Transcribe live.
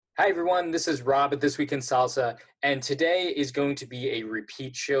Hi, everyone. This is Rob at This Week in Salsa, and today is going to be a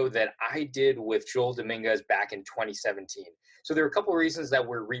repeat show that I did with Joel Dominguez back in 2017. So there are a couple of reasons that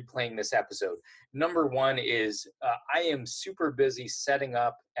we're replaying this episode. Number one is I am super busy setting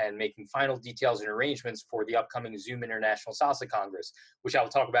up and making final details and arrangements for the upcoming Zoom International Salsa Congress, which I'll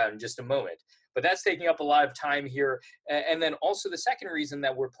talk about in just a moment. But that's taking up a lot of time here. And then also the second reason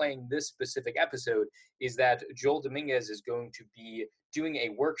that we're playing this specific episode is that Joel Dominguez is going to be doing a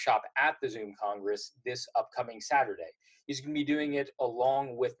workshop at the Zoom Congress this upcoming Saturday. He's going to be doing it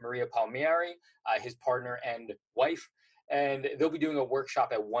along with Maria Palmieri, his partner and wife, and they'll be doing a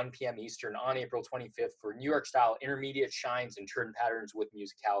workshop at 1 p.m. Eastern on April 25th for New York-style intermediate shines and turn patterns with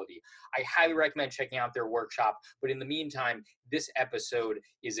musicality. I highly recommend checking out their workshop, but in the meantime, this episode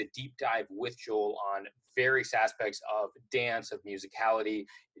is a deep dive with Joel on various aspects of dance, of musicality.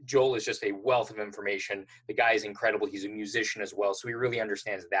 Joel is just a wealth of information. The guy is incredible. He's a musician as well, so he really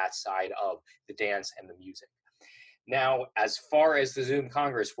understands that side of the dance and the music. Now, as far as the Zoom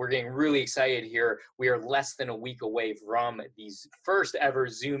Congress, we're getting really excited here. We are less than a week away from the first ever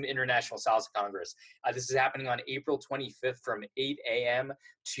Zoom International Salsa Congress. This is happening on April 25th from 8 a.m.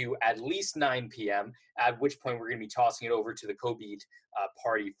 to at least 9 p.m., at which point we're going to be tossing it over to the Co-Beat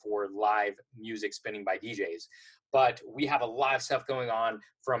party for live music spinning by DJs. But we have a lot of stuff going on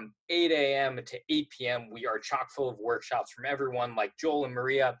from 8 a.m. to 8 p.m. We are chock full of workshops from everyone like Joel and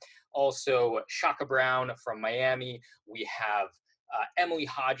Maria, also Shaka Brown from Miami. We have Emily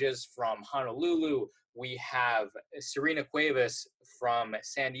Hodges from Honolulu. We have Serena Cuevas from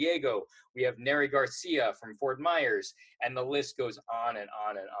San Diego. We have Neri Garcia from Fort Myers, and the list goes on and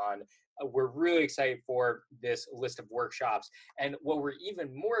on and on. We're really excited for this list of workshops. And what we're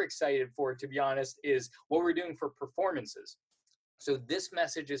even more excited for, to be honest, is what we're doing for performances. So this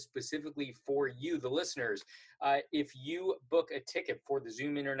message is specifically for you, the listeners. If you book a ticket for the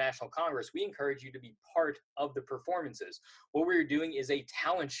Zoom International Congress, we encourage you to be part of the performances. What we're doing is a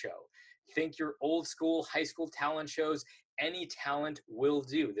talent show. Think your old school, high school talent shows. Any talent will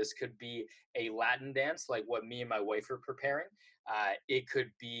do. This could be a Latin dance like what me and my wife are preparing. It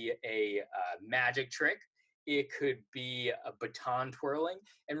could be a magic trick. It could be a baton twirling,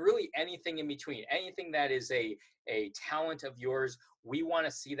 and really anything in between. Anything that is a talent of yours, we want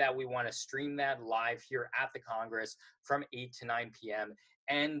to see that. We want to stream that live here at the Congress from 8 to 9 p.m.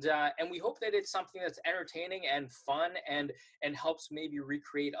 And we hope that it's something that's entertaining and fun and helps maybe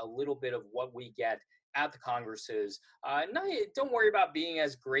recreate a little bit of what we get at the Congresses. No, don't worry about being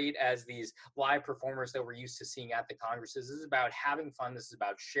as great as these live performers that we're used to seeing at the Congresses. This is about having fun. This is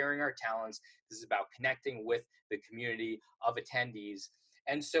about sharing our talents. This is about connecting with the community of attendees.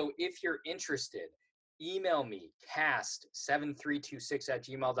 And so if you're interested, email me,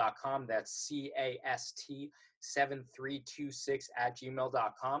 cast7326@gmail.com. That's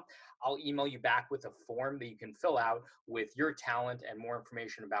CAST7326@gmail.com. I'll email you back with a form that you can fill out with your talent and more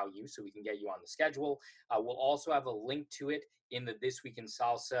information about you so we can get you on the schedule. We'll also have a link to it in the This Week in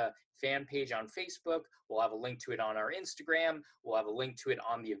Salsa fan page on Facebook. We'll have a link to it on our Instagram. We'll have a link to it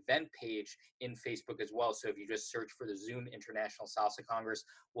on the event page in Facebook as well. So if you just search for the Zoom International Salsa Congress,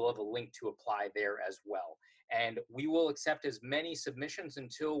 we'll have a link to apply there as well. And we will accept as many submissions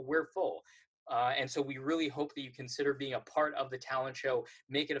until we're full. And so we really hope that you consider being a part of the talent show.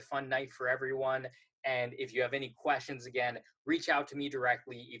 Make it a fun night for everyone. And if you have any questions, again, reach out to me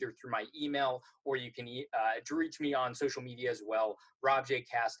directly, either through my email or you can reach me on social media as well, Rob J.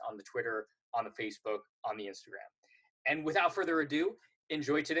 Cast on the Twitter, on the Facebook, on the Instagram. And without further ado,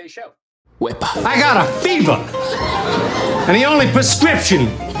 enjoy today's show. I got a fever, and the only prescription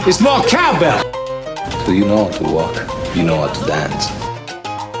is more cowbell. Do you know how to walk? You know how to dance.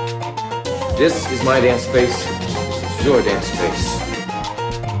 This is my dance space, your dance space.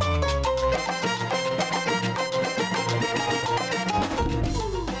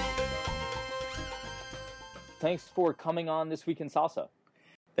 Thanks for coming on This Week in Salsa.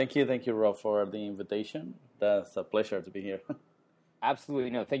 Thank you, Rob, for the invitation. That's a pleasure to be here.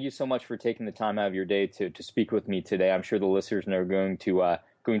 Absolutely. No, thank you so much for taking the time out of your day to speak with me today. I'm sure the listeners are going to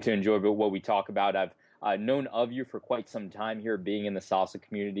enjoy what we talk about. I've known of you for quite some time here, being in the salsa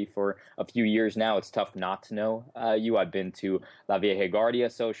community for a few years now. It's tough not to know you. I've been to La Vieja Guardia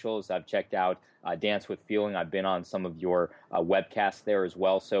socials. I've checked out Dance with Feeling. I've been on some of your webcasts there as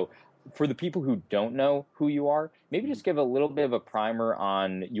well. So for the people who don't know who you are, maybe just give a little bit of a primer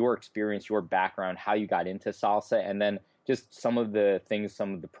on your experience, your background, how you got into salsa, and then just some of the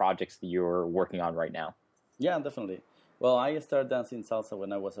projects that you're working on right now. Yeah, definitely. Well, I started dancing salsa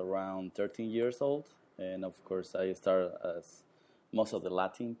when I was around 13 years old. And of course, I started as most of the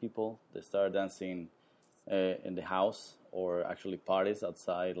Latin people. They started dancing in the house or actually parties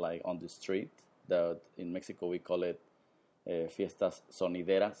outside, like on the street. That in Mexico we call it fiestas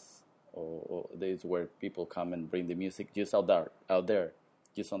sonideras, or this where people come and bring the music just out there,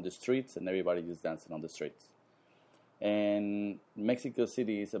 just on the streets, and everybody just dancing on the streets. And Mexico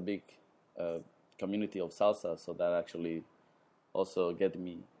City is a big community of salsa, so that actually also get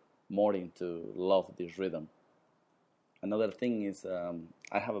me more into love this rhythm. Another thing is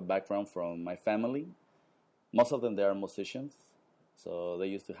I have a background from my family. Most of them, they are musicians, so they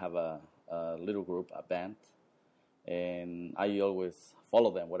used to have a little group, a band, and I always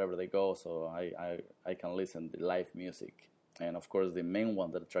follow them wherever they go, so I can listen to live music. And of course, the main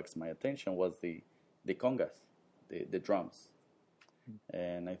one that attracts my attention was the congas, the drums.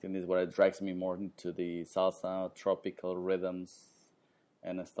 And I think this is what attracts me more into the salsa, tropical rhythms,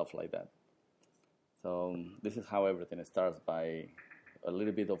 and stuff like that. So this is how everything starts, by a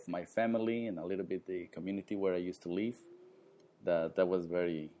little bit of my family and a little bit the community where I used to live. That was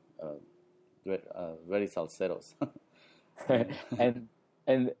very salseros.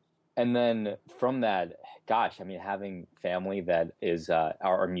 and then from that, gosh, I mean, having family that is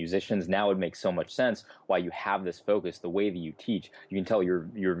are musicians, now it makes so much sense why you have this focus. The way that you teach, you can tell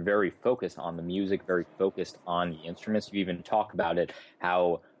you're very focused on the music, very focused on the instruments. You even talk about it,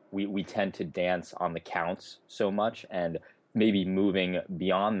 how we tend to dance on the counts so much, and maybe moving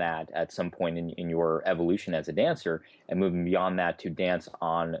beyond that at some point in your evolution as a dancer, and moving beyond that to dance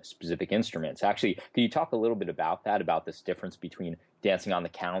on specific instruments. Actually, can you talk a little bit about that, about this difference between dancing on the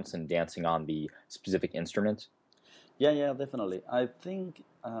counts and dancing on the specific instruments? Yeah, definitely. I think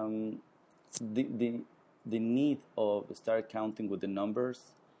the need of start counting with the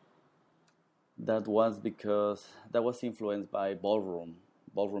numbers, that was because that was influenced by ballroom.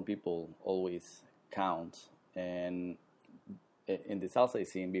 Ballroom people always count, and in the salsa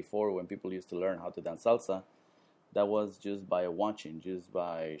scene before, when people used to learn how to dance salsa, that was just by watching, just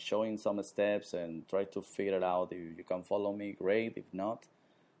by showing some steps and try to figure it out. If you can follow me, great. If not,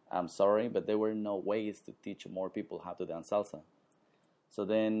 I'm sorry, but there were no ways to teach more people how to dance salsa. So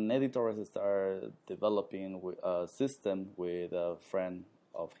then Eddie Torres started developing a system with a friend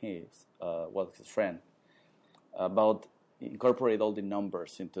of his, his friend, about incorporate all the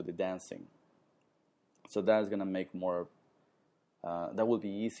numbers into the dancing. So that's going to make more, that will be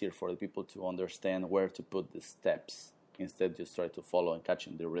easier for the people to understand where to put the steps, instead just try to follow and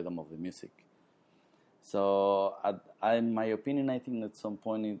catching the rhythm of the music. So in my opinion, I think at some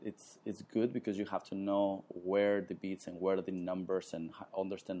point it's good, because you have to know where the beats and where the numbers, and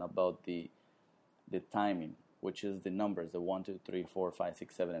understand about the timing, which is the numbers, the 1, 2, 3, 4, 5,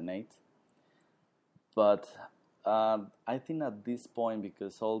 6, 7, and 8. But I think at this point,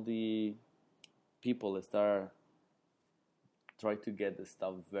 because all the people start try to get the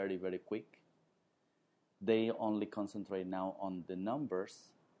stuff very, very quick, they only concentrate now on the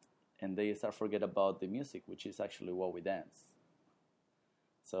numbers, and they start forget about the music, which is actually what we dance.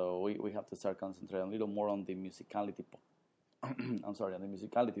 So we have to start concentrating a little more on the musicality. On the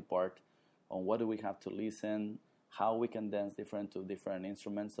musicality part, on what do we have to listen, how we can dance different to different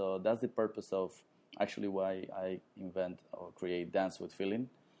instruments. So that's the purpose of actually why I invent or create Dance with Feeling,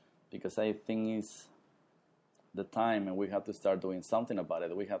 because I think it's the time, and we have to start doing something about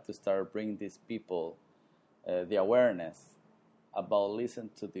it. We have to start bringing these people the awareness about listening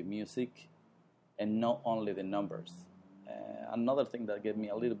to the music and not only the numbers. Another thing that gets me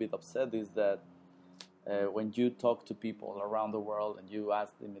a little bit upset is that when you talk to people around the world and you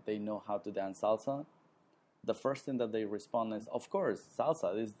ask them if they know how to dance salsa, the first thing that they respond is, of course,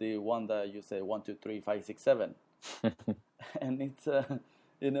 salsa is the one that you say 1, 2, 3, 5, 6, 7. And it's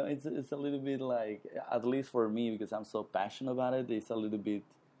it's a little bit like, at least for me, because I'm so passionate about it, it's a little bit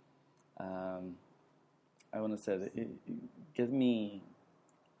I want to say that it gets me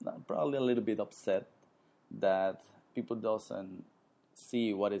probably a little bit upset that people doesn't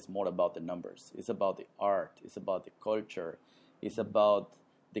see what is more about the numbers. It's about the art, it's about the culture, it's about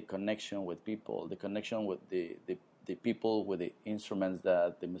the connection with people, the connection with the people, with the instruments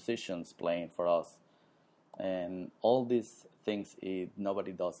that the musicians playing for us. And all these things,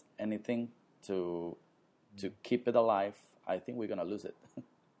 nobody does anything to keep it alive. I think we're going to lose it.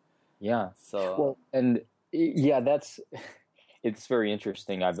 Yeah. So, well, and yeah, it's very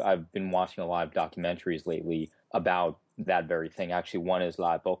interesting. I've been watching a lot of documentaries lately about that very thing. Actually, one is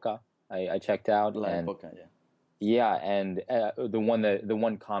La Época. I checked out. La Época, yeah. Yeah, and the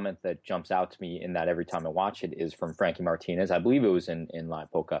one comment that jumps out to me in that every time I watch it is from Frankie Martinez. I believe it was in La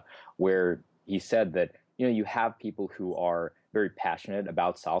Época, where he said that, you have people who are very passionate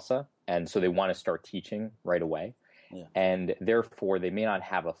about salsa, and so they want to start teaching right away. Yeah. And therefore they may not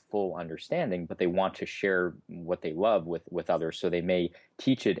have a full understanding, but they want to share what they love with others. So they may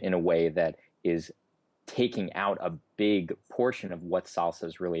teach it in a way that is taking out a big portion of what salsa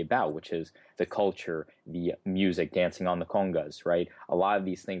is really about, which is the culture, the music, dancing on the congas, right? A lot of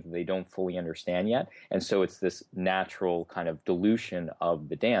these things that they don't fully understand yet. And so it's this natural kind of dilution of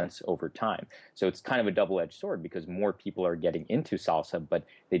the dance over time. So it's kind of a double-edged sword because more people are getting into salsa, but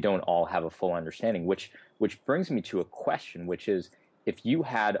they don't all have a full understanding, which brings me to a question, which is, if you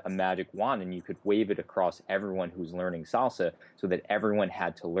had a magic wand and you could wave it across everyone who's learning salsa so that everyone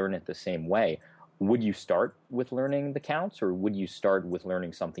had to learn it the same way, would you start with learning the counts, or would you start with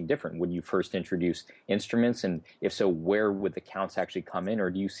learning something different? Would you first introduce instruments? And if so, where would the counts actually come in?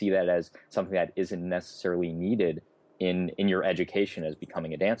 Or do you see that as something that isn't necessarily needed in your education as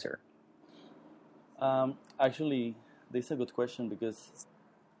becoming a dancer? Actually, this is a good question, because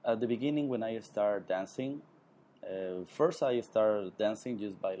at the beginning when I started dancing, first I started dancing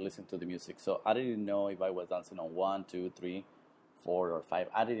just by listening to the music. So I didn't know if I was dancing on 1, 2, 3, 4 or 5.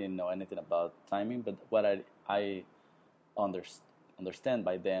 I didn't know anything about timing, but what I understand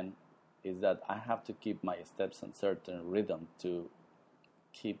by then is that I have to keep my steps in certain rhythm to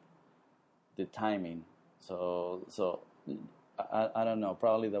keep the timing. So I don't know.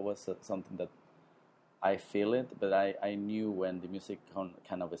 Probably that was something that I feel it, but I knew when the music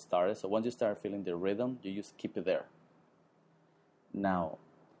kind of started. So once you start feeling the rhythm, you just keep it there. Now,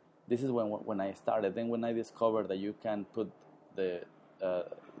 this is when I started. Then when I discovered that you can put the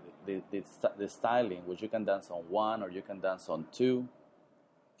styling, which you can dance on 1 or you can dance on 2,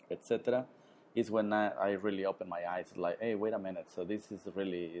 etc., is when I really opened my eyes. Like, hey, wait a minute. So this is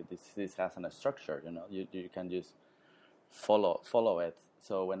really this has a structure. You know, you can just follow it.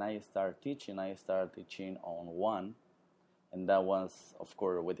 So when I started teaching on 1, and that was, of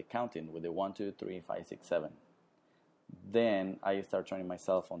course, with the counting, with the 1, 2, 3, 5, 6, 7. Then I started training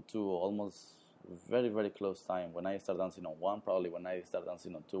myself on 2, almost very, very close time. When I started dancing on 1, probably when I started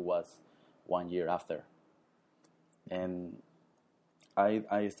dancing on 2 was 1 year after. And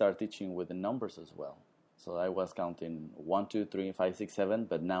I started teaching with the numbers as well. So I was counting 1, 2, 3, 5, 6, 7,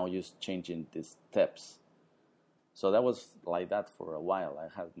 but now just changing the steps. So that was like that for a while.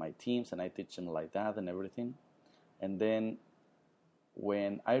 I had my teams and I teach them like that and everything. And then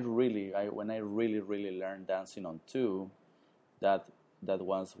when I really learned dancing on 2, that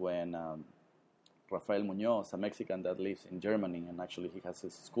was when Rafael Munoz, a Mexican that lives in Germany, and actually he has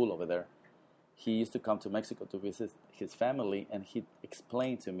his school over there, he used to come to Mexico to visit his family, and he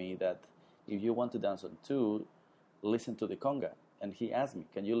explained to me that if you want to dance on 2, listen to the conga. And he asked me,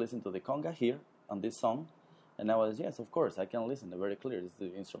 can you listen to the conga here on this song? And I was, yes, of course, I can listen. They're very clear. It's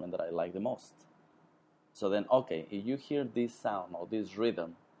the instrument that I like the most. So then, okay, if you hear this sound or this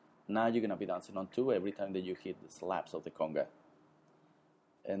rhythm, now you're going to be dancing on 2 every time that you hit the slaps of the conga.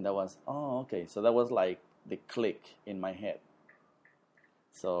 And that was, oh, okay. So that was like the click in my head.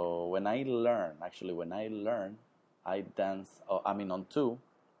 So when I learned, I dance, on 2,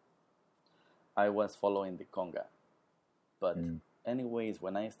 I was following the conga. But anyways,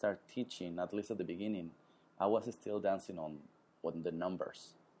 when I started teaching, at least at the beginning, I was still dancing on the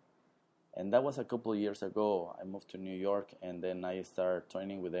numbers. And that was a couple of years ago. I moved to New York, and then I started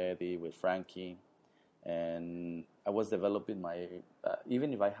training with Eddie, with Frankie, and I was developing my,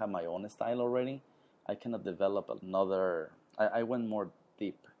 even if I have my own style already, I cannot develop another. I went more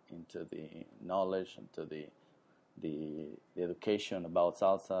deep into the knowledge, into the education about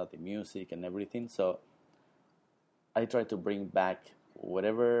salsa, the music, and everything. So I try to bring back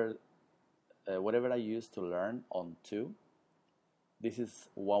whatever I used to learn on 2. This is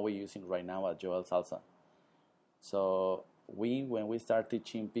what we're using right now at Joel Salsa. So when we start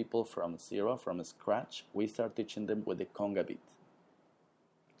teaching people from zero, from scratch, we start teaching them with the conga beat.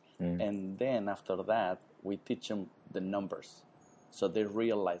 And then after that, we teach them the numbers. So they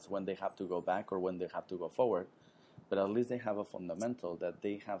realize when they have to go back or when they have to go forward. But at least they have a fundamental that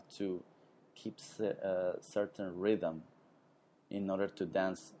they have to keep a certain rhythm in order to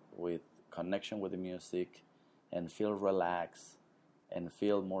dance with connection with the music and feel relaxed and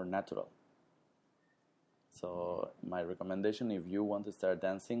feel more natural. So my recommendation, if you want to start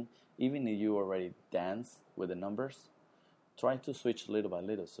dancing, even if you already dance with the numbers, try to switch little by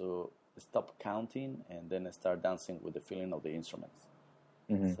little. So stop counting and then start dancing with the feeling of the instruments.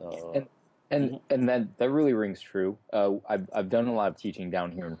 So, and that really rings true. I've done a lot of teaching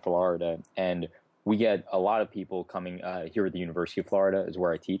down here in Florida, and we get a lot of people coming here at the University of Florida is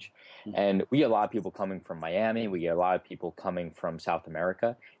where I teach. And we get a lot of people coming from Miami. We get a lot of people coming from South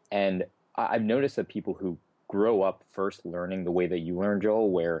America. And I've noticed that people who grow up first learning the way that you learn,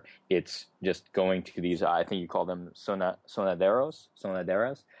 Joel, where it's just going to these, I think you call them sonaderas.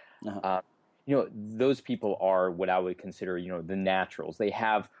 Those people are what I would consider, the naturals. They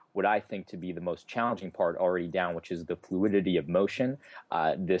have what I think to be the most challenging part already down, which is the fluidity of motion,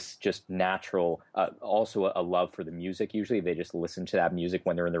 this just natural, also a love for the music. Usually they just listen to that music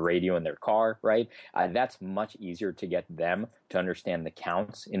when they're in the radio in their car, right? That's much easier to get them to understand the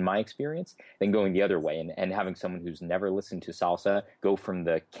counts, in my experience, than going the other way and having someone who's never listened to salsa go from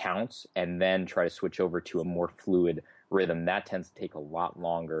the counts and then try to switch over to a more fluid rhythm. That tends to take a lot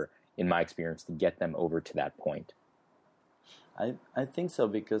longer, in my experience, to get them over to that point. I think so,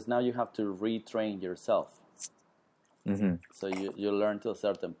 because now you have to retrain yourself. Mm-hmm. So you learn to a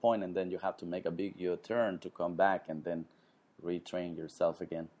certain point, and then you have to make a big U-turn to come back and then retrain yourself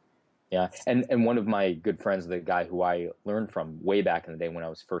again. Yeah, and one of my good friends, the guy who I learned from way back in the day when I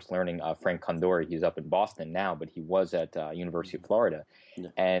was first learning, Frank Condori, he's up in Boston now, but he was at University of Florida. Yeah.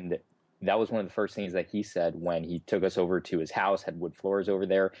 And that was one of the first things that he said when he took us over to his house, had wood floors over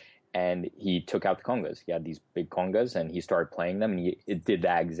there, and he took out the congas. He had these big congas, and he started playing them, and it did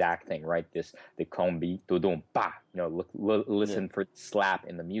that exact thing, right? The combi, dodum, pa, listen for the slap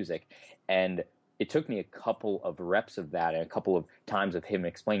in the music. And it took me a couple of reps of that and a couple of times of him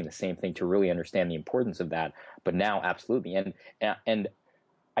explaining the same thing to really understand the importance of that. But now, absolutely. And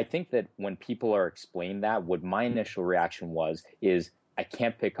I think that when people are explained that, what my initial reaction is I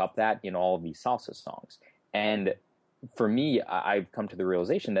can't pick up that in all of these salsa songs. And for me, I've come to the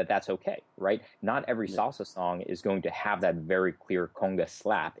realization that that's okay, right? Not every salsa song is going to have that very clear conga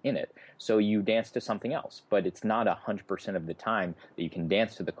slap in it. So you dance to something else, but it's not 100% of the time that you can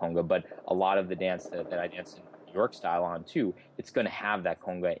dance to the conga. But a lot of the dance that I dance in New York style on too, it's going to have that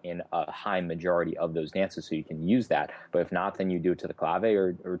conga in a high majority of those dances, so you can use that. But if not, then you do it to the clave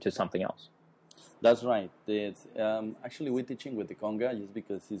or to something else. That's right. It's, actually, we're teaching with the conga just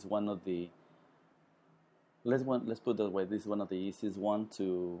because it's one of the let's put it that way. This is one of the easiest one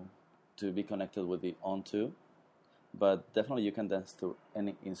to be connected with the on-to, but definitely you can dance to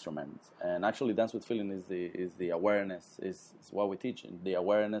any instrument. And actually, dance with feeling is the awareness is what we teach. The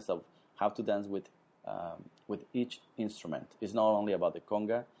awareness of how to dance with each instrument. It's not only about the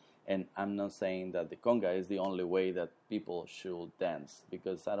conga, and I'm not saying that the conga is the only way that people should dance,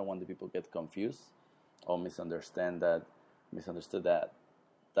 because I don't want the people to get confused or misunderstood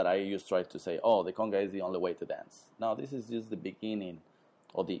that I used to try to say, oh, the conga is the only way to dance. No, this is just the beginning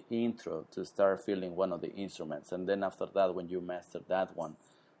or the intro to start feeling one of the instruments. And then after that, when you master that one,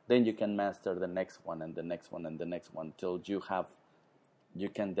 then you can master the next one and the next one and the next one till you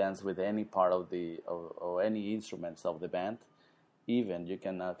can dance with any part of or any instruments of the band. Even you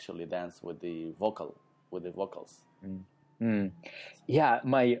can actually dance with the vocals. Yeah,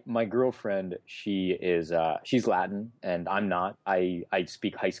 my girlfriend, she's Latin and I'm not. I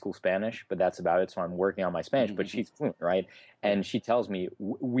speak high school Spanish, but that's about it. So I'm working on my Spanish, but she's fluent, right? And she tells me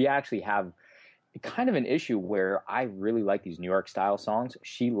we actually have kind of an issue where I really like these New York style songs.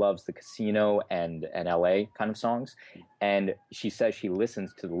 She loves the casino and LA kind of songs, and she says she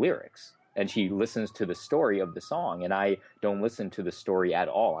listens to the lyrics. And she listens to the story of the song, and I don't listen to the story at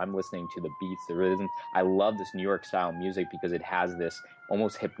all. I'm listening to the beats, the rhythm. I love this New York style music because it has this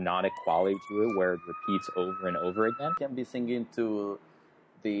almost hypnotic quality to it where it repeats over and over again. Can be singing to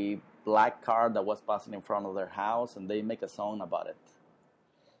the black car that was passing in front of their house, and they make a song about it.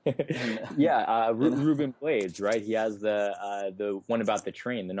 Yeah, Ruben Blades, right? He has the one about the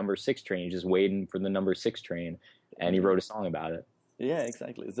train, the number 6 train. He's just waiting for the number 6 train, and he wrote a song about it. Yeah,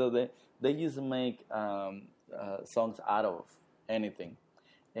 exactly. So they used to make songs out of anything.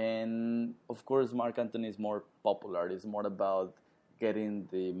 And, of course, Marc Anthony is more popular. It's more about getting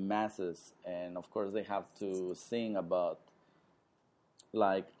the masses. And, of course, they have to sing about,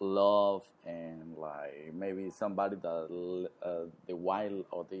 like, love and, like, maybe somebody that the wife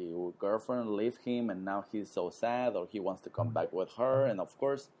or the girlfriend left him and now he's so sad, or he wants to come back with her. And, of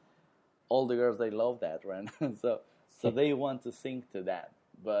course, all the girls, they love that, right? So they want to sing to that.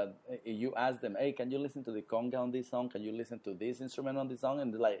 But you ask them, hey, can you listen to the conga on this song? Can you listen to this instrument on this song?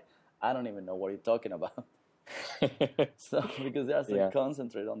 And they're like, I don't even know what you're talking about. So because they are so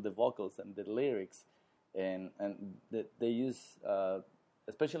concentrated on the vocals and the lyrics, and they use,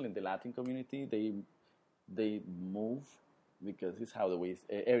 especially in the Latin community, they move, because it's how we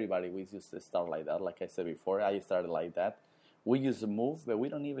used to start like that. Like I said before, I started like that. We used to move, but we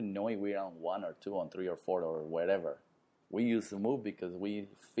don't even know if we're on 1 or 2, on 3 or 4 or whatever. We used to move because we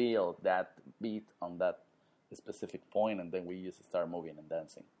feel that beat on that specific point, and then we used to start moving and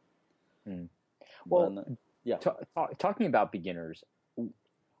dancing. Well, but, yeah. Talking about beginners,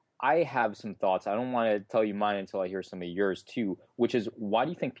 I have some thoughts. I don't want to tell you mine until I hear some of yours too, which is, why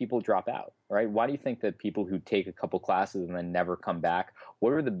do you think people drop out, right? Why do you think that people who take a couple classes and then never come back,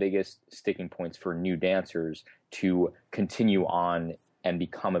 what are the biggest sticking points for new dancers to continue on and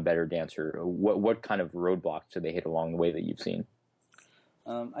become a better dancer? What kind of roadblocks do they hit along the way that you've seen?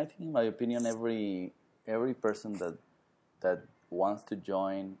 I think, in my opinion, every person that wants to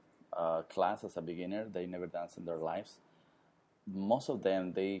join a class as a beginner, they never dance in their lives. Most of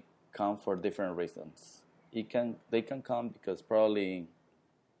them, they come for different reasons. They can come because probably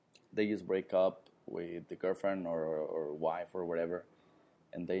they just break up with the girlfriend or wife or whatever,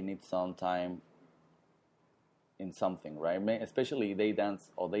 and they need some time in something, right? Especially they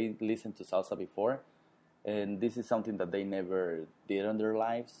dance or they listen to salsa before, and this is something that they never did in their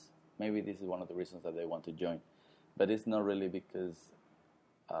lives. Maybe this is one of the reasons that they want to join, but it's not really because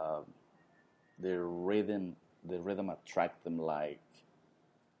the rhythm attracts them like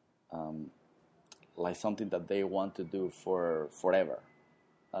something that they want to do for forever.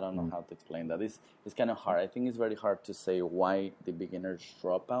 I don't know how to explain that. It's kind of hard. I think it's very hard to say why the beginners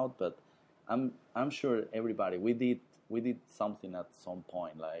drop out, but I'm sure everybody we did something at some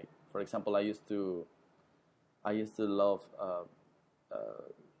point. Like, for example, I used to love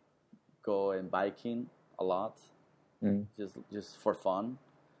go and biking a lot, just for fun.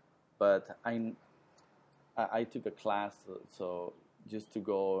 But I took a class, so just to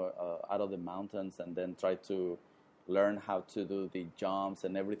go out of the mountains and then try to learn how to do the jumps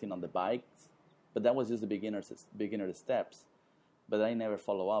and everything on the bikes. But that was just the beginner steps. But I never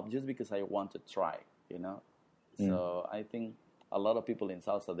follow up just because I want to try, you know. So I think a lot of people in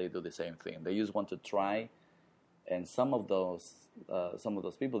salsa, they do the same thing. They just want to try, and some of those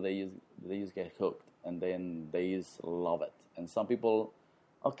people they just get hooked, and then they just love it. And some people,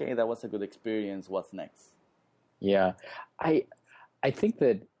 okay, that was a good experience. What's next? Yeah, I think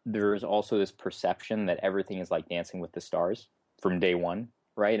that there's also this perception that everything is like Dancing with the Stars from day one,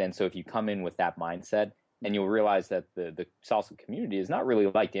 right? And so if you come in with that mindset, and you'll realize that the salsa community is not really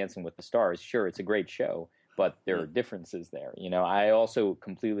like Dancing with the Stars. Sure, it's a great show, but there are differences there. You know, I also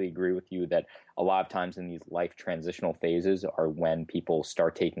completely agree with you that a lot of times in these life transitional phases are when people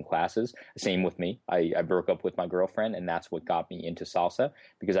start taking classes. Same with me. I broke up with my girlfriend, and that's what got me into salsa,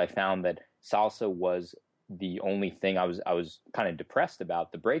 because I found that salsa was the only thing I was kind of depressed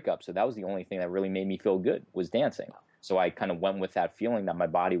about the breakup. So that was the only thing that really made me feel good, was dancing. So I kind of went with that feeling that my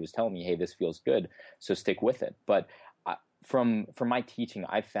body was telling me, hey, this feels good, so stick with it. But from my teaching,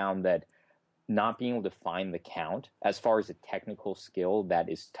 I found that not being able to find the count, as far as a technical skill that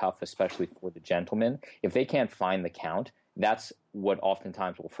is tough, especially for the gentlemen, if they can't find the count, that's what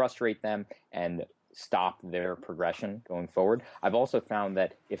oftentimes will frustrate them and stop their progression going forward. I've also found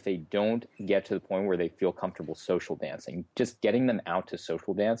that if they don't get to the point where they feel comfortable social dancing, just getting them out to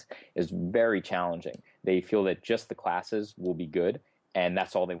social dance is very challenging. They feel that just the classes will be good, and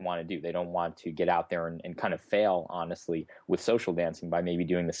that's all they want to do. They don't want to get out there and kind of fail, honestly, with social dancing by maybe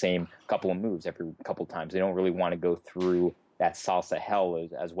doing the same couple of moves every couple of times. They don't really want to go through that salsa hell,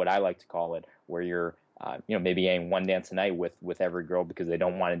 as what I like to call it, where you're maybe getting one dance a night with every girl because they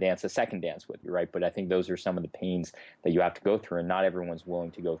don't want to dance a second dance with you, right? But I think those are some of the pains that you have to go through, and not everyone's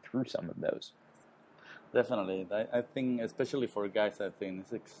willing to go through some of those. Definitely. I think, especially for guys, I think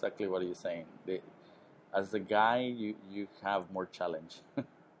it's exactly what you're saying. As a guy, you have more challenge.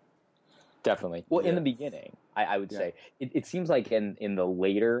 Definitely. Well, in the beginning, I would say, it seems like in the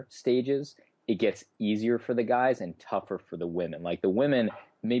later stages, it gets easier for the guys and tougher for the women. Like the women,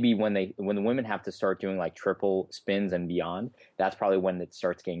 maybe when the women have to start doing like triple spins and beyond, that's probably when it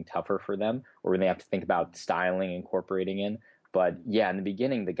starts getting tougher for them, or when they have to think about styling, incorporating in. But yeah, in the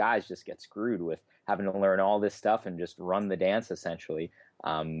beginning, the guys just get screwed with having to learn all this stuff and just run the dance essentially.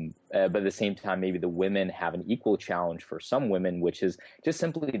 But at the same time, maybe the women have an equal challenge for some women, which is just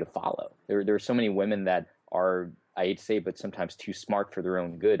simply to follow. There are so many women that are, I hate to say it, but sometimes too smart for their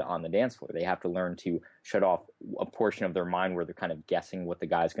own good on the dance floor. They have to learn to shut off a portion of their mind where they're kind of guessing what the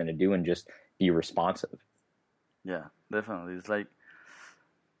guy's going to do and just be responsive. Yeah, definitely. It's like,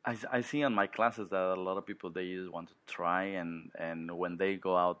 I see in my classes that a lot of people, they just want to try, and when they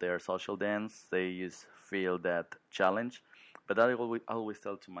go out there social dance, they just feel that challenge. But I always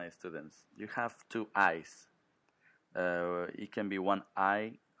tell to my students, you have two eyes. It can be one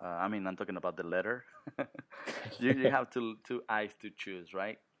eye. I'm talking about the letter. you have two eyes to choose,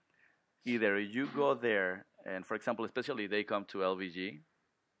 right? Either you go there, and for example, especially they come to LVG,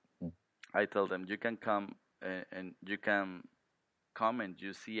 I tell them you can come and you can come and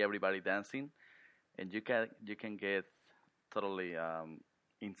you see everybody dancing, and you can get totally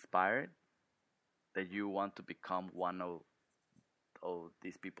inspired that you want to become one of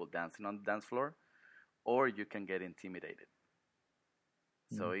these people dancing on the dance floor, or you can get intimidated.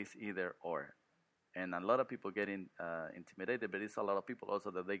 So it's either or. And a lot of people get intimidated, but it's a lot of people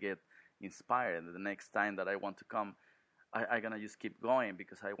also that they get inspired. The next time that I want to come, I'm gonna just keep going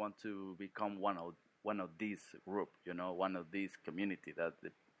because I want to become one of these group, one of these community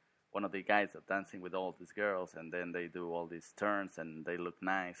one of the guys that dancing with all these girls, and then they do all these turns and they look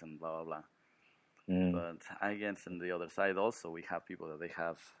nice and blah blah blah. But I guess on the other side also we have people that they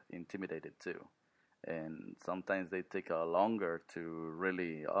have intimidated too. And sometimes they take a longer to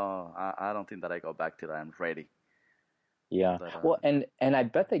really, I don't think that I go back to that. I'm ready. Yeah. But, well, and I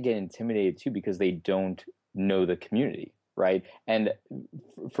bet they get intimidated too because they don't know the community, right? And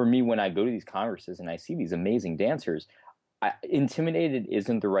for me, when I go to these congresses and I see these amazing dancers, intimidated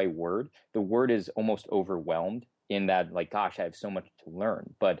isn't the right word. The word is almost overwhelmed in that, like, gosh, I have so much to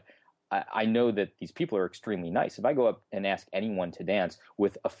learn. But I know that these people are extremely nice. If I go up and ask anyone to dance,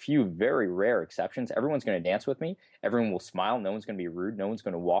 with a few very rare exceptions, everyone's going to dance with me. Everyone will smile. No one's going to be rude. No one's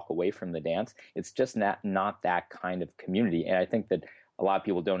going to walk away from the dance. It's just not that kind of community. And I think that a lot of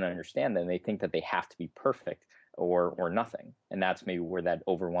people don't understand that. And they think that they have to be perfect or nothing. And that's maybe where that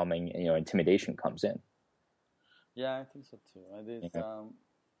overwhelming, intimidation comes in. Yeah, I think so too.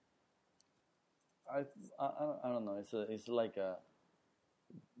 I don't know. It's like a,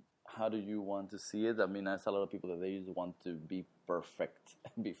 how do you want to see it? I mean, I saw a lot of people that they just want to be perfect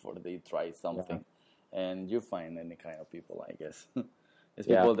before they try something, and you find any kind of people, I guess. It's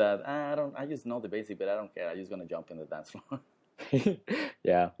people that I just know the basic, but I don't care. I'm just gonna jump in the dance floor.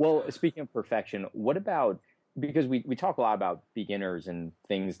 Yeah. Well, speaking of perfection, what about, because we talk a lot about beginners and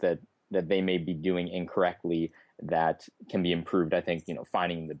things that they may be doing incorrectly that can be improved. I think,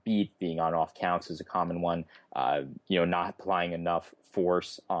 finding the beat, being on off counts is a common one. Not applying enough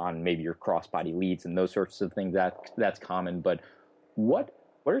force on maybe your crossbody leads and those sorts of things. That's common. But what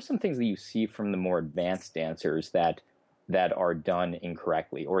are some things that you see from the more advanced dancers that are done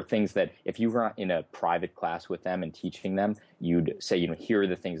incorrectly, or things that if you were in a private class with them and teaching them, you'd say, here are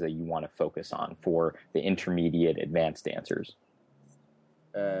the things that you want to focus on for the intermediate advanced dancers?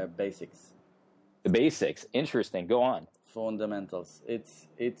 Basics. The basics. Interesting. Go on. Fundamentals.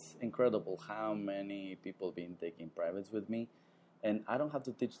 It's incredible how many people been taking privates with me, and I don't have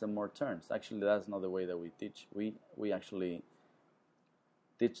to teach them more turns. Actually, that's not the way that we teach. We actually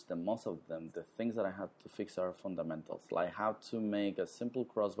teach them, most of them, the things that I have to fix are fundamentals, like how to make a simple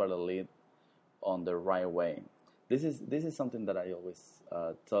crossbody lead on the right way. This is something that I always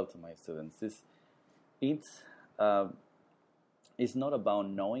tell to my students. It's not about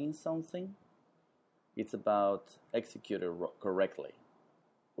knowing something. It's about executing correctly,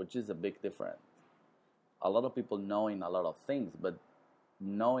 which is a big difference. A lot of people knowing a lot of things, but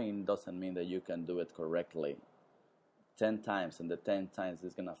knowing doesn't mean that you can do it correctly 10 times, and the 10 times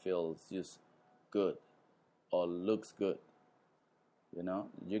is going to feel just good or looks good.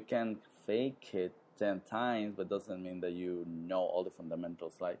 You can fake it 10 times, but doesn't mean that you know all the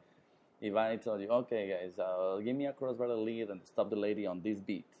fundamentals. Like, if I tell you, okay, guys, give me a crossbody lead and stop the lady on this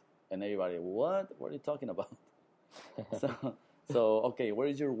beat. And everybody, what are you talking about? so okay, where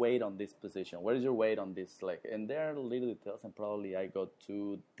is your weight on this position? Where is your weight on this leg? And there are little details, and probably I go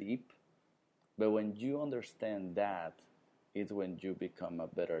too deep. But when you understand that, it's when you become a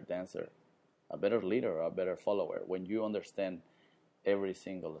better dancer, a better leader, a better follower. When you understand every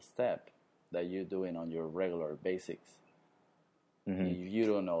single step that you're doing on your regular basics. Mm-hmm. If you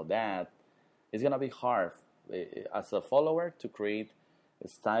don't know that, it's going to be hard as a follower to create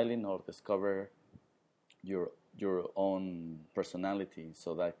styling or discover your own personality,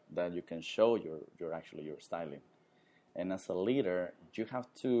 so that you can show your styling. And as a leader, you have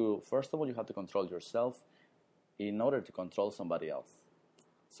to, first of all, you have to control yourself in order to control somebody else.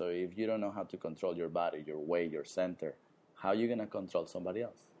 So if you don't know how to control your body, your weight, your center, how are you going to control somebody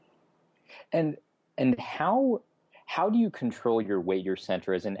else? And how do you control your weight, your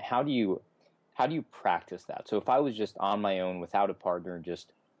center, as in how do you practice that? So if I was just on my own without a partner,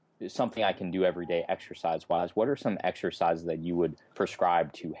 just something I can do every day exercise-wise, what are some exercises that you would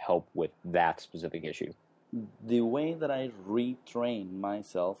prescribe to help with that specific issue? The way that I retrain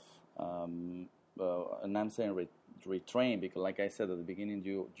myself, and I'm saying retrain because, like I said at the beginning,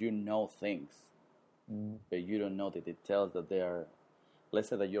 you know things, but you don't know the details that they are. Let's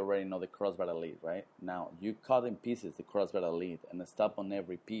say that you already know the crossbody lead, right? Now, you cut in pieces the crossbody lead and stop on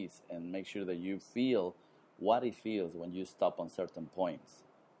every piece and make sure that you feel what it feels when you stop on certain points.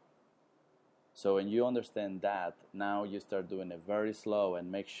 So when you understand that, now you start doing it very slow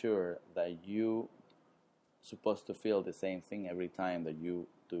and make sure that you supposed to feel the same thing every time that you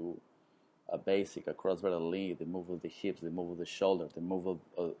do a basic, a cross-barrel lead, the move of the hips, the move of the shoulder, the move of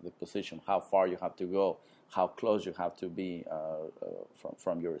the position, how far you have to go, how close you have to be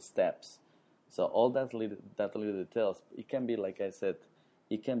from your steps. So all that little details, it can be, like I said,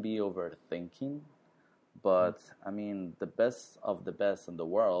 it can be overthinking, but I mean, the best of the best in the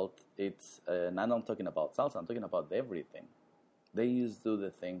world, it's, and I'm not talking about salsa, I'm talking about everything. They just do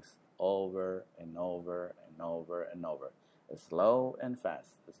the things over and over and over and over. Slow and fast,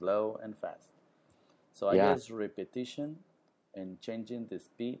 slow and fast. So I guess repetition and changing the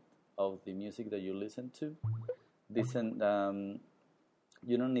speed of the music that you listen to.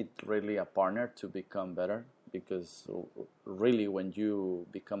 You don't need really a partner to become better, because really when you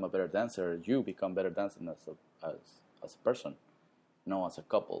become a better dancer, you become better dancing as a person, as a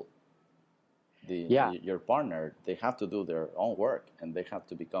couple. Your partner, they have to do their own work and they have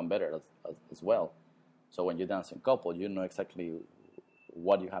to become better as well. So when you dance in couple, you know exactly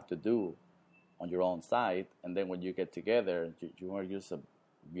what you have to do on your own side, and then when you get together, you are just a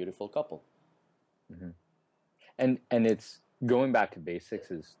beautiful couple. Mm-hmm. And it's going back to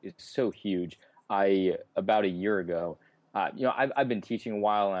basics is so huge. About a year ago, I've been teaching a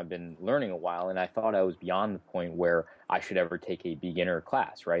while and I've been learning a while, and I thought I was beyond the point where I should ever take a beginner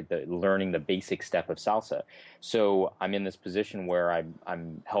class, right? Learning the basic step of salsa. So I'm in this position where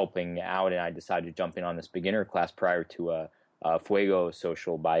I'm helping out, and I decided to jump in on this beginner class prior to a Fuego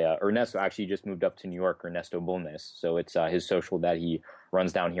social by Ernesto. Actually, he just moved up to New York, Ernesto Bulnes. So it's his social that he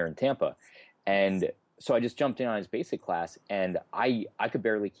runs down here in Tampa. And so I just jumped in on his basic class, and I could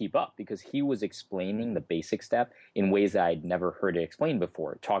barely keep up because he was explaining the basic step in ways that I'd never heard it explained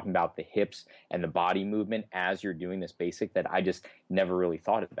before, talking about the hips and the body movement as you're doing this basic that I just never really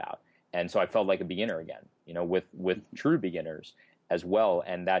thought about. And so I felt like a beginner again, with true beginners as well.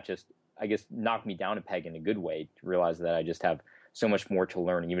 And that just, I guess, knocked me down a peg in a good way to realize that I just have so much more to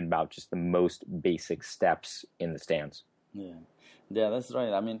learn, even about just the most basic steps in the stance. Yeah, that's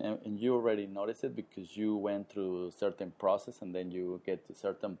right. I mean, and you already noticed it because you went through a certain process, and then you get to a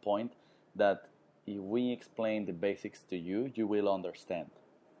certain point that if we explain the basics to you, you will understand.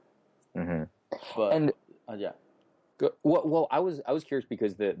 Mm-hmm. But yeah. Well, I was curious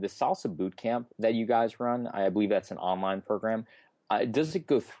because the Salsa Boot Camp that you guys run, I believe that's an online program. Does it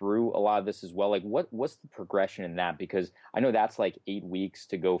go through a lot of this as well? Like, what's the progression in that? Because I know that's like 8 weeks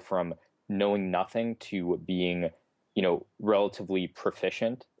to go from knowing nothing to being relatively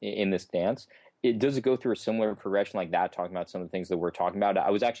proficient in this dance. Does it go through a similar progression like that, talking about some of the things that we're talking about?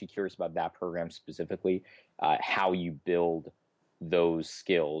 I was actually curious about that program specifically, how you build those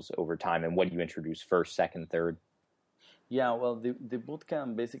skills over time and what you introduce first, second, third. Yeah, well, the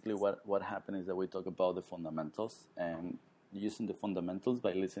bootcamp, basically what happened is that we talk about the fundamentals, and using the fundamentals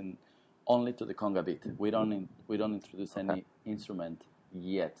by listening only to the conga beat. We don't introduce any instrument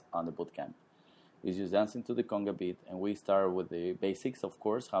yet on the bootcamp. It's just dancing to the conga beat, and we start with the basics, of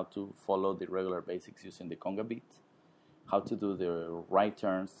course, how to follow the regular basics using the conga beat, how to do the right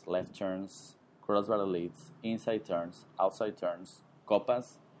turns, left turns, cross-barrel leads, inside turns, outside turns,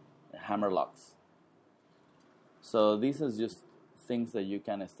 copas, and hammer locks. So these are just things that you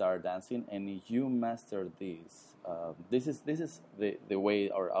can start dancing, and if you master these, this is the way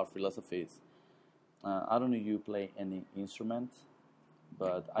our philosophy is. I don't know if you play any instrument,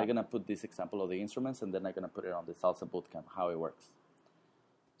 but I'm going to put this example of the instruments, and then I'm going to put it on the Salsa Bootcamp, how it works.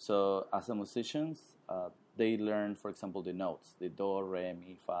 So as a musicians, they learn, for example, the notes, the do, re,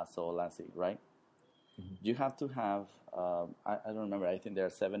 mi, fa, sol, la, si, right? Mm-hmm. You have to have, I don't remember, I think there are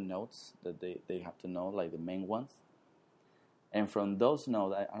 7 notes that they have to know, like the main ones. And from those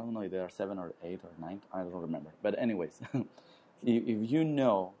notes, I don't know if there are 7 or 8 or 9, I don't remember. But anyways, if you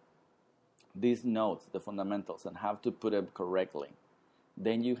know these notes, the fundamentals, and how to put them correctly,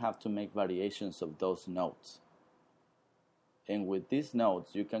 then you have to make variations of those notes. And with these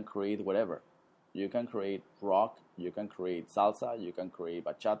notes, you can create whatever. You can create rock, you can create salsa, you can create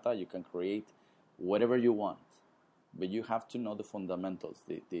bachata, you can create whatever you want. But you have to know the fundamentals,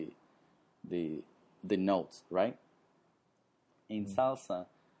 the notes, right? In salsa,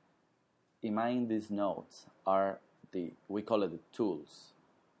 in these notes are we call it the tools.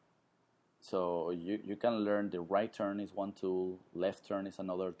 So you can learn the right turn is one tool, left turn is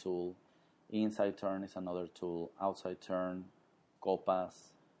another tool, inside turn is another tool, outside turn,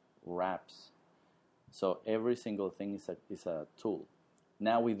 copas, wraps. So every single thing is a tool.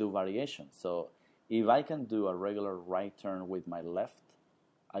 Now we do variations. So if I can do a regular right turn with my left,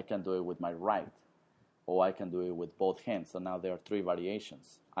 I can do it with my right, or I can do it with both hands. So now there are 3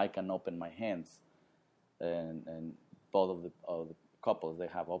 variations. I can open my hands, and both of the couples, they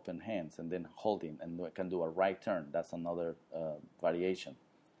have open hands and then holding, and I can do a right turn. That's another variation.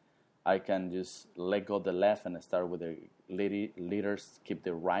 I can just let go the left and start with the leaders, keep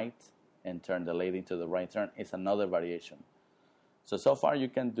the right, and turn the lady into the right turn. It's another variation. So far you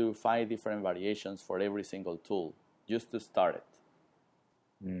can do 5 different variations for every single tool just to start it.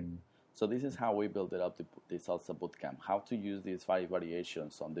 So this is how we build it up, the Salsa Bootcamp, how to use these 5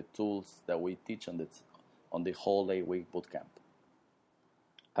 variations on the tools that we teach on the whole 8-week bootcamp.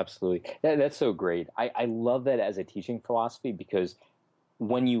 Absolutely. That's so great. I love that as a teaching philosophy, because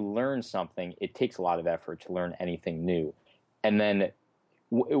when you learn something, it takes a lot of effort to learn anything new. And then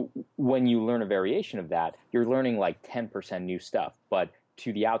when you learn a variation of that, you're learning like 10% new stuff. But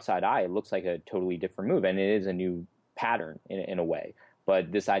to the outside eye, it looks like a totally different move. And it is a new pattern in a way.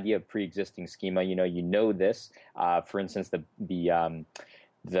 But this idea of pre-existing schema, you know this. For instance, the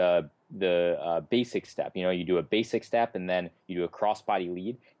basic step. You do a basic step, and then you do a crossbody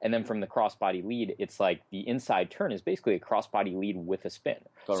lead, and then from the crossbody lead, it's like the inside turn is basically a crossbody lead with a spin.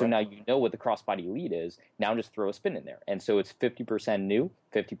 Correct. So now you know what the crossbody lead is. Now just throw a spin in there, and so it's 50% new,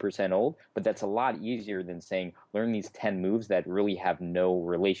 50% old. But that's a lot easier than saying learn these 10 moves that really have no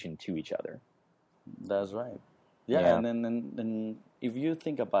relation to each other. That's right. Yeah. And then if you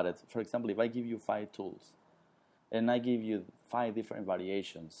think about it, for example, if I give you 5 tools, and I give you 5 different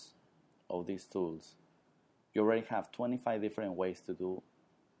variations of these tools, you already have 25 different ways to do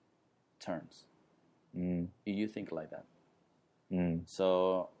turns. If you think like that.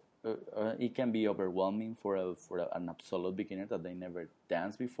 So it can be overwhelming for an absolute beginner that they never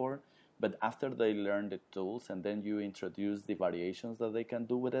danced before. But after they learn the tools and then you introduce the variations that they can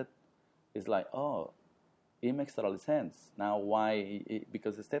do with it, it's like, oh, it makes total sense. Now why?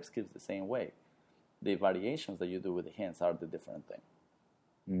 Because the steps keeps the same way. The variations that you do with the hands are the different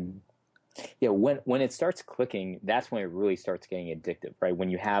thing. Yeah, when it starts clicking, that's when it really starts getting addictive, right? When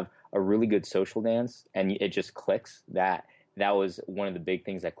you have a really good social dance and it just clicks, that was one of the big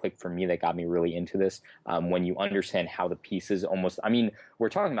things that clicked for me that got me really into this. When you understand how the pieces almost, I mean, we're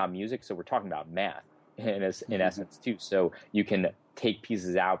talking about music, so we're talking about math in essence too. So you can take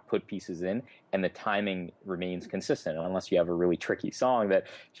pieces out, put pieces in, and the timing remains consistent unless you have a really tricky song that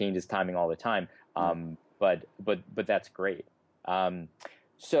changes timing all the time. But that's great.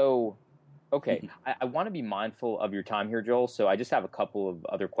 So, okay, I want to be mindful of your time here, Joel. So I just have a couple of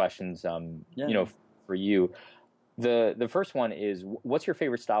other questions, for you. The first one is, what's your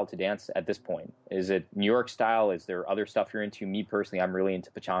favorite style to dance at this point? Is it New York style? Is there other stuff you're into? Me personally, I'm really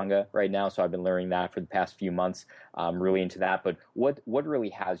into Pachanga right now, so I've been learning that for the past few months. I'm really into that. But what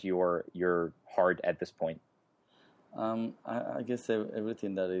really has your heart at this point? I guess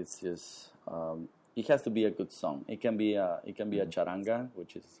everything that is just it has to be a good song. It can be a charanga,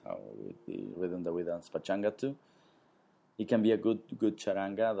 which is the rhythm that we dance pachanga to. It can be a good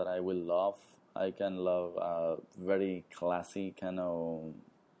charanga that I will love. I can love very classy kind of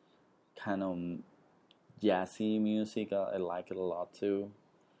jazzy music. I like it a lot too.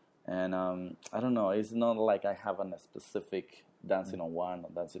 And I don't know. It's not like I have a specific dancing on one or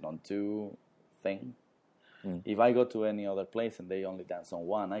dancing on two thing. If I go to any other place and they only dance on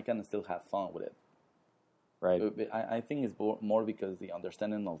one, I can still have fun with it. Right. I think it's more because the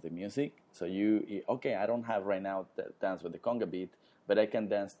understanding of the music. So I don't have right now the dance with the conga beat, but I can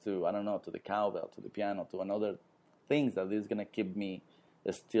dance to, I don't know, to the cowbell, to the piano, to another things that is going to keep me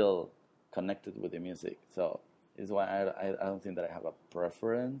still connected with the music. So it's why I don't think that I have a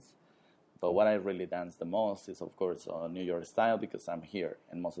preference. But what I really dance the most is, of course, on New York style because I'm here,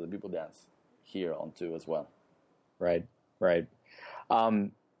 and most of the people dance here on too as well. Right.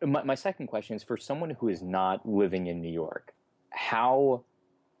 My second question is, for someone who is not living in New York, how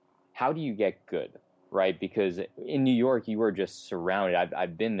do you get good, right? Because in New York, you are just surrounded.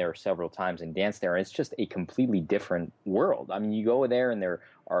 I've been there several times and danced there, and it's just a completely different world. I mean, you go there, and there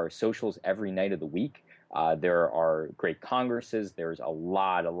are socials every night of the week. There are great congresses. There's a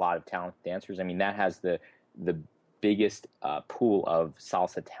lot of talented dancers. I mean, that has the biggest pool of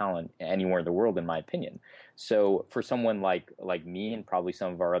salsa talent anywhere in the world, in my opinion. So for someone like me and probably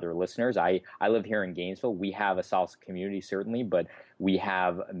some of our other listeners, I live here in Gainesville. We have a salsa community, certainly, but we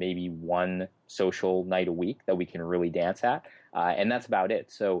have maybe one social night a week that we can really dance at, and that's about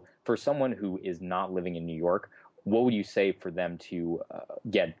it. So for someone who is not living in New York, what would you say for them to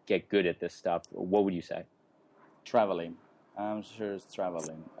get good at this stuff? What would you say? Traveling. I'm sure it's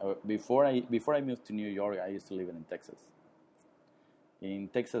traveling. Before I moved to New York, I used to live in Texas. In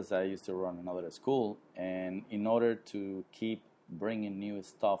Texas, I used to run another school, and in order to keep bringing new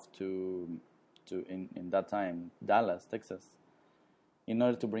stuff to in that time, Dallas, Texas, in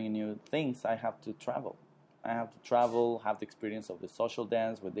order to bring new things, I have to travel. I have to travel, have the experience of the social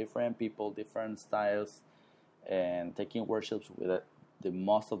dance with different people, different styles, and taking workshops with the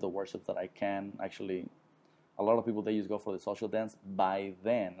most of the workshops that I can. Actually, a lot of people, they used to go for the social dance. Back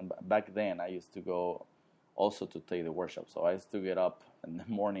then, I used to go also to take the workshop. So I used to get up in the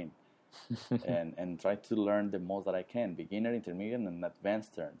morning and try to learn the most that I can, beginner, intermediate, and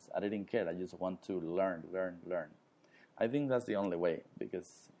advanced turns. I didn't care. I just want to learn. I think that's the only way,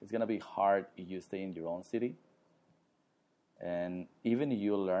 because it's going to be hard if you stay in your own city. And even if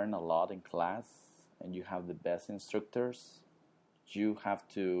you learn a lot in class and you have the best instructors, you have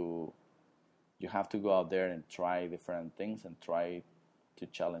to go out there and try different things and try to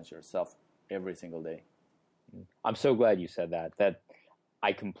challenge yourself every single day. I'm so glad you said that. That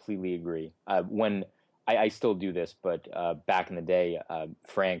I completely agree. When I still do this, but back in the day,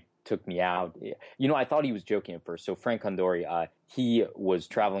 Frank took me out. I thought he was joking at first. So Frank Condori, he was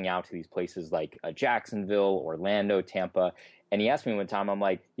traveling out to these places like Jacksonville, Orlando, Tampa. And he asked me one time,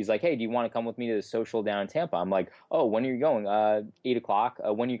 he's like, hey, do you want to come with me to the social down in Tampa? I'm like, oh, when are you going? 8 o'clock.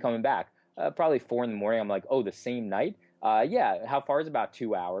 When are you coming back? Probably 4 in the morning. I'm like, oh, the same night? Yeah. How far is it? About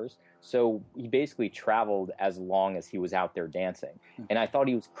 2 hours. So he basically traveled as long as he was out there dancing. And I thought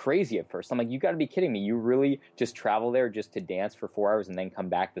he was crazy at first. I'm like, you got to be kidding me. You really just travel there just to dance for 4 hours and then come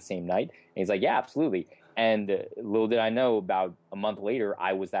back the same night? And he's like, yeah, absolutely. And little did I know, about a month later,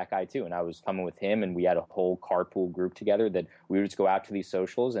 I was that guy too. And I was coming with him, and we had a whole carpool group together that we would just go out to these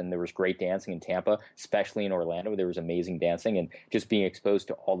socials, and there was great dancing in Tampa, especially in Orlando. There was amazing dancing, and just being exposed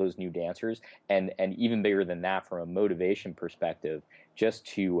to all those new dancers. And even bigger than that, from a motivation perspective, just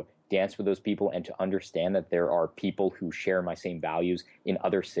to dance with those people and to understand that there are people who share my same values in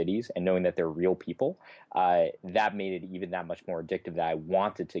other cities, and knowing that they're real people, that made it even that much more addictive, that I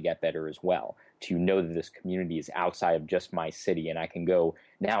wanted to get better as well, to know that this community is outside of just my city. And I can go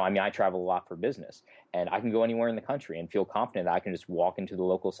now, I travel a lot for business, and I can go anywhere in the country and feel confident that I can just walk into the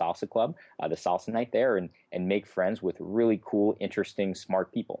local salsa club, the salsa night there, and make friends with really cool, interesting,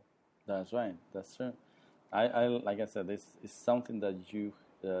 smart people. That's right. That's true. I like I said, this is something that if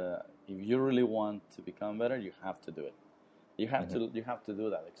you really want to become better, you have to do it. You have to do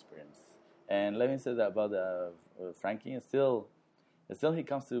that experience. And let me say that about Frankie. Still he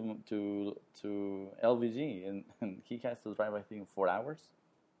comes to LVG, and he has to drive, I think, 4 hours.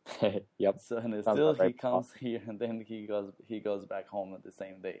 Yep. So and still he comes here, and then he goes back home at the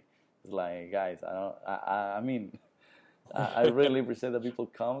same day. It's like, guys, I really appreciate that people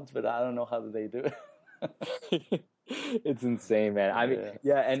come, but I don't know how they do it. It's insane, man.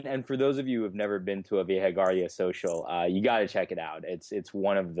 And for those of you who have never been to a Vieja Guardia social, you got to check it out. It's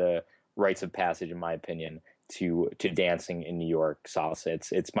one of the rites of passage, in my opinion, to dancing in New York salsa.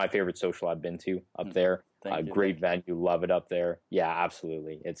 It's my favorite social I've been to up there. Great venue, love it up there. Yeah,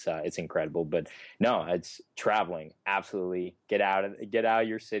 absolutely. It's incredible. But no, it's traveling. Absolutely, get out of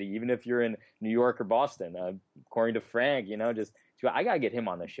your city, even if you're in New York or Boston. According to Frank, I gotta get him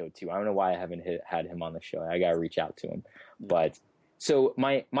on the show too. I don't know why I haven't had him on the show. I gotta reach out to him. Yeah. But so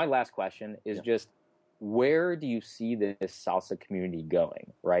my last question is just, where do you see this salsa community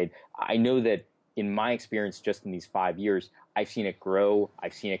going? Right. I know that in my experience, just in these 5 years, I've seen it grow.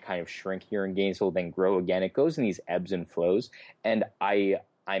 I've seen it kind of shrink here in Gainesville, then grow again. It goes in these ebbs and flows. And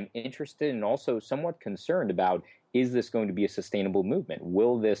I'm interested and also somewhat concerned about, is this going to be a sustainable movement?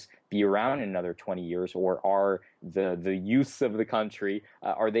 Will this be around in another 20 years, or are the youths of the country,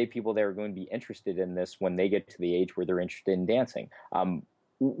 are they people that are going to be interested in this when they get to the age where they're interested in dancing?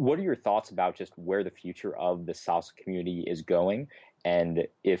 What are your thoughts about just where the future of the salsa community is going? And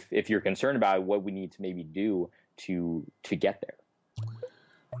if you're concerned about what we need to maybe do to get there?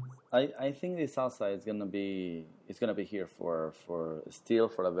 I think the salsa is gonna be here for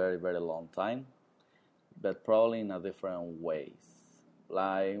a very, very long time, but probably in a different ways.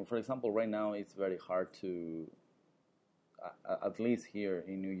 Like, for example, right now it's very hard to, at least here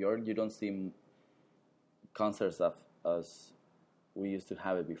in New York, you don't see concerts as we used to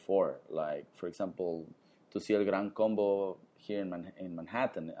have it before. Like, for example, to see El Gran Combo here in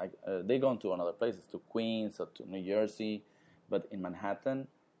Manhattan, they go to another places, to Queens or to New Jersey, but in Manhattan,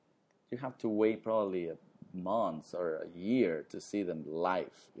 you have to wait probably months or a year to see them live,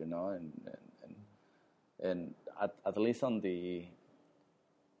 and at least on the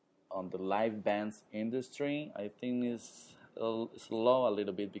live bands industry, I think is slow a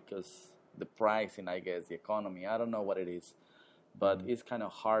little bit because the pricing, I guess, the economy, I don't know what it is, but it's kind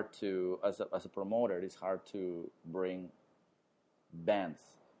of hard to, as a promoter, it's hard to bring bands.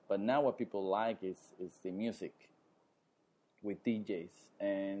 But now what people like is the music with DJs,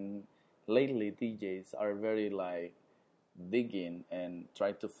 and lately DJs are very like digging and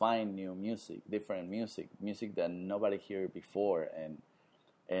try to find new music, different music that nobody heard before, and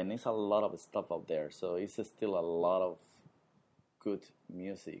it's a lot of stuff out there. So it's still a lot of good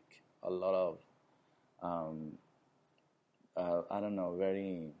music, a lot of I don't know,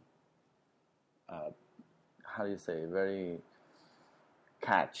 very how do you say, very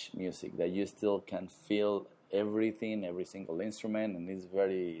catch music that you still can feel everything, every single instrument, and it's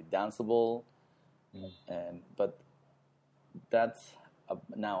very danceable. And but that's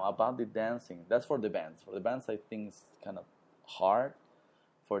now about the dancing. That's for the bands. For the bands, I think it's kind of hard.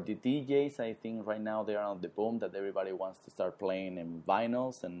 For the DJs, I think right now they are on the boom that everybody wants to start playing in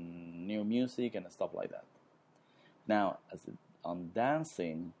vinyls and new music and stuff like that. Now, on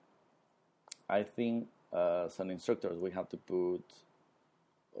dancing, I think some instructors, we have to put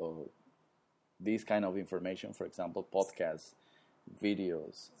this kind of information, for example, podcasts,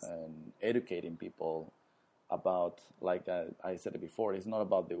 videos, and educating people about, like I said it before, it's not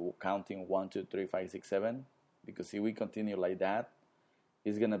about the counting 1, 2, 3, 5, 6, 7, because if we continue like that,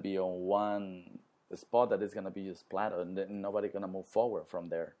 it's going to be on one spot that is going to be just plateau, and then nobody's going to move forward from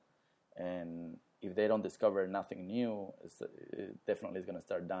there. And if they don't discover nothing new, it definitely is going to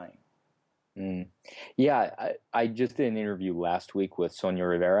start dying. Yeah, I just did an interview last week with Sonia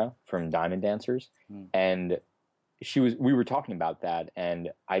Rivera from Diamond Dancers, and we were talking about that, and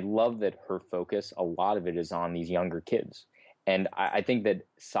I love that her focus, a lot of it is on these younger kids. And I think that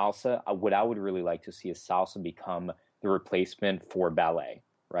salsa, what I would really like to see is salsa become the replacement for ballet,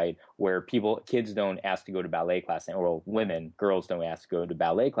 right? Where kids don't ask to go to ballet class, or girls don't ask to go to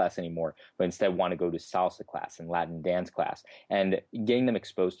ballet class anymore, but instead want to go to salsa class and Latin dance class. And getting them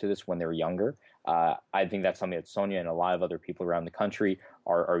exposed to this when they're younger, I think that's something that Sonia and a lot of other people around the country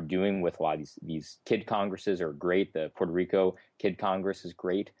are doing with a lot of these kid congresses are great. The Puerto Rico Kid Congress is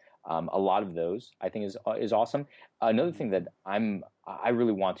great. A lot of those I think is awesome. Another thing that I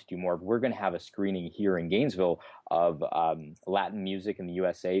really want to do more of, we're going to have a screening here in Gainesville of Latin music in the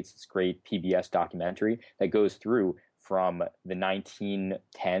USA. It's this great PBS documentary that goes through from the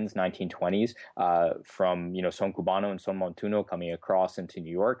 1910s, 1920s, from Son Cubano and Son Montuno coming across into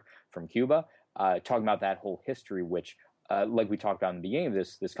New York from Cuba, talking about that whole history, which like we talked about in the beginning of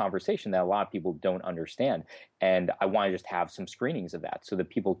this conversation, that a lot of people don't understand. And I want to just have some screenings of that so that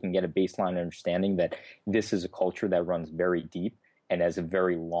people can get a baseline understanding that this is a culture that runs very deep and has a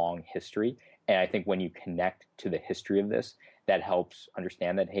very long history. And I think when you connect to the history of this, that helps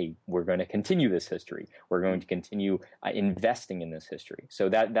understand that, hey, we're going to continue this history. We're going to continue investing in this history. So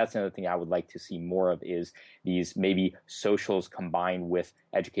that's another thing I would like to see more of, is these maybe socials combined with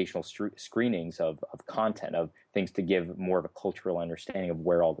educational screenings of content, of things to give more of a cultural understanding of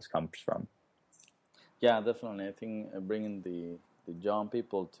where all this comes from. Yeah, definitely. I think bringing the young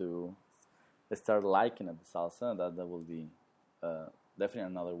people to start liking the salsa, that will be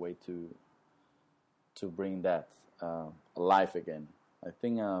definitely another way to bring that alive again. I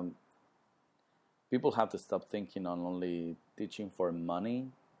think people have to stop thinking on only teaching for money.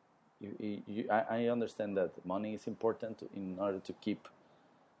 I understand that money is important in order to keep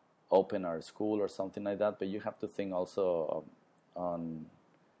open our school or something like that, but you have to think also on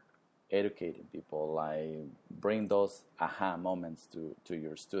educating people, like bring those aha moments to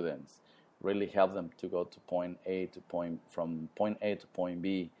your students, really help them to go to from point A to point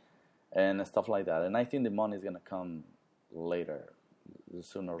B, and stuff like that. And I think the money is going to come later,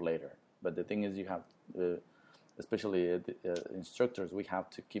 sooner or later. But the thing is, you have, especially instructors, we have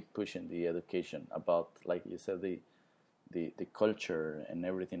to keep pushing the education about, like you said, the culture and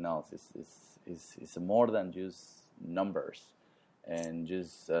everything else is more than just numbers and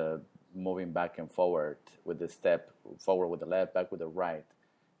just moving back and forward with the step, forward with the left, back with the right.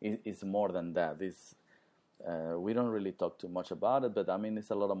 It's more than that. We don't really talk too much about it, but I mean, it's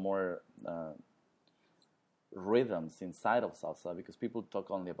a lot of more rhythms inside of salsa, because people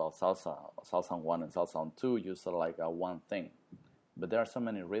talk only about salsa on 1 and salsa on 2, just like a one thing. But there are so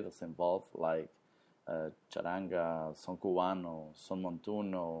many rhythms involved, like charanga, son cubano, son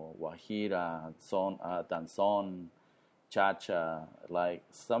montuno, guajira, son danzón, cha-cha, like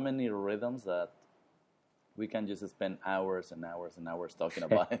so many rhythms that we can just spend hours and hours and hours talking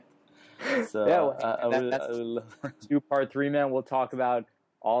about it. So yeah, I will do part 3, man. We'll talk about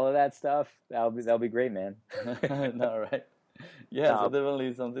all of that stuff. That'll be great, man. No, right? Yeah, so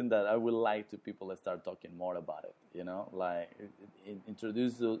definitely something that I would like to people to start talking more about it. Like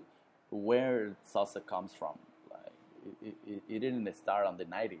introduce where salsa comes from. Like it didn't start on the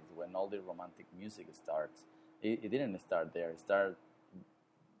 90s when all the romantic music starts. It didn't start there. It started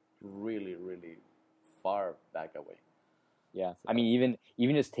really, really far back away. Yeah, so, I mean,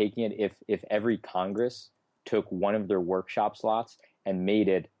 even just taking it, if every Congress took one of their workshop slots and made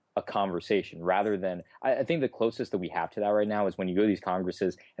it a conversation, rather than, I think the closest that we have to that right now is when you go to these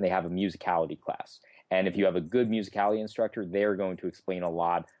Congresses and they have a musicality class, And if you have a good musicality instructor, they're going to explain a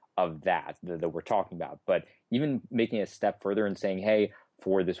lot of that we're talking about. But even making a step further and saying, hey,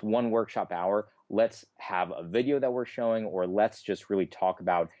 for this one workshop hour, let's have a video that we're showing, or let's just really talk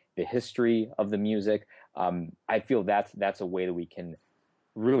about the history of the music. I feel that's a way that we can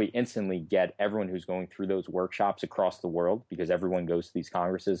really instantly get everyone who's going through those workshops across the world, because everyone goes to these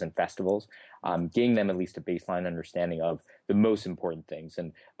congresses and festivals, getting them at least a baseline understanding of the most important things.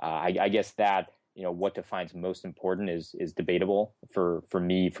 And I guess that, what defines most important is debatable for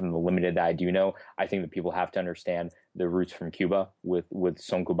me from the limited that I do know. I think that people have to understand the roots from Cuba with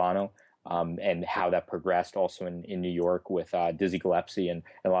Son Cubano, and how that progressed also in New York with Dizzy Gillespie and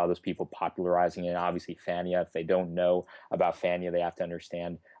a lot of those people popularizing it. And obviously Fania, if they don't know about Fania, they have to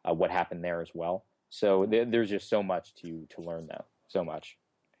understand what happened there as well. So there's just so much to learn now, so much.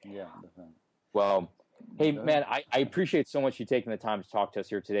 Yeah, definitely. Well, hey man, I appreciate so much you taking the time to talk to us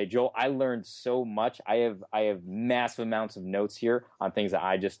here today, Joel. I learned so much. I have massive amounts of notes here on things that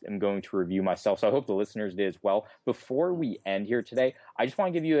I just am going to review myself. So I hope the listeners did as well. Before we end here today, I just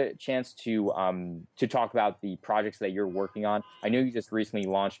want to give you a chance to talk about the projects that you're working on. I know you just recently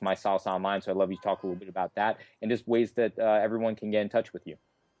launched My Salsa Online, so I'd love you to talk a little bit about that and just ways that everyone can get in touch with you.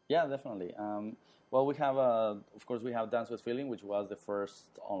 Yeah, definitely. Well, we have, of course, we have Dance with Feeling, which was the first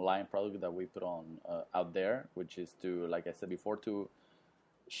online product that we put on out there, which is to, like I said before, to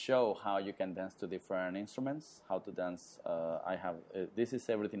show how you can dance to different instruments, how to dance. This is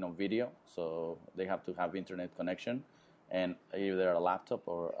everything on video, so they have to have internet connection and either a laptop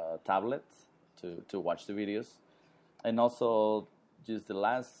or a tablet to watch the videos. And also, just the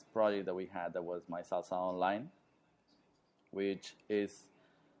last project that we had that was My Salsa Online, which is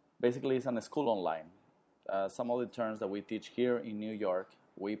basically it's on a school online. Some of the turns that we teach here in New York,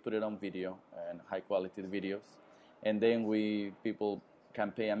 we put it on video and high quality videos, and then people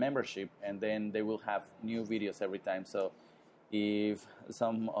can pay a membership, and then they will have new videos every time. So if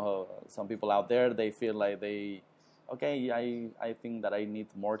some people out there, they feel like I think that I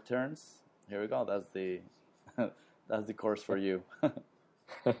need more turns, here we go. That's the that's the course for you.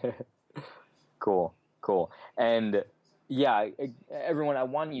 Cool. And yeah, everyone, I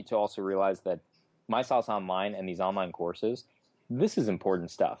want you to also realize that My Salsa Online and these online courses, this is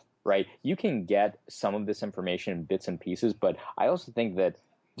important stuff, right? You can get some of this information in bits and pieces, but I also think that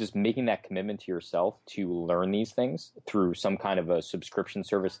just making that commitment to yourself to learn these things through some kind of a subscription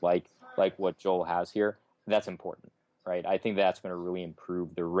service like what Joel has here, that's important, right? I think that's going to really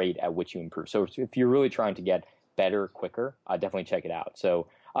improve the rate at which you improve. So if you're really trying to get better quicker, definitely check it out. So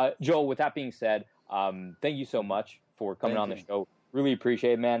Joel, with that being said, thank you so much for coming on the show. Really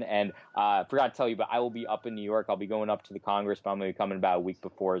appreciate it, man. And I forgot to tell you, but I will be up in New York. I'll be going up to the Congress, but I'm going to be coming about a week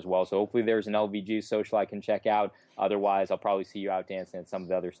before as well. So hopefully there's an LVG social I can check out. Otherwise, I'll probably see you out dancing and some of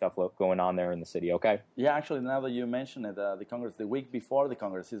the other stuff going on there in the city, okay? Yeah, actually, now that you mention it, the Congress, the week before the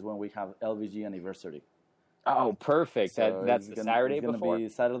Congress is when we have LVG anniversary. Oh, perfect. So that's the Saturday before? It's going to be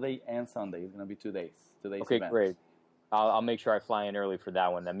Saturday and Sunday. It's going to be 2 days. 2 days Okay, event. Great. I'll make sure I fly in early for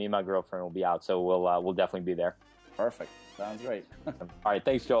that one. Then me and my girlfriend will be out, so we'll definitely be there. Perfect. Sounds great. All right.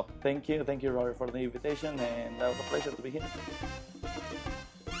 Thanks, Joel. Thank you, Robert, for the invitation, and that was a pleasure to be here.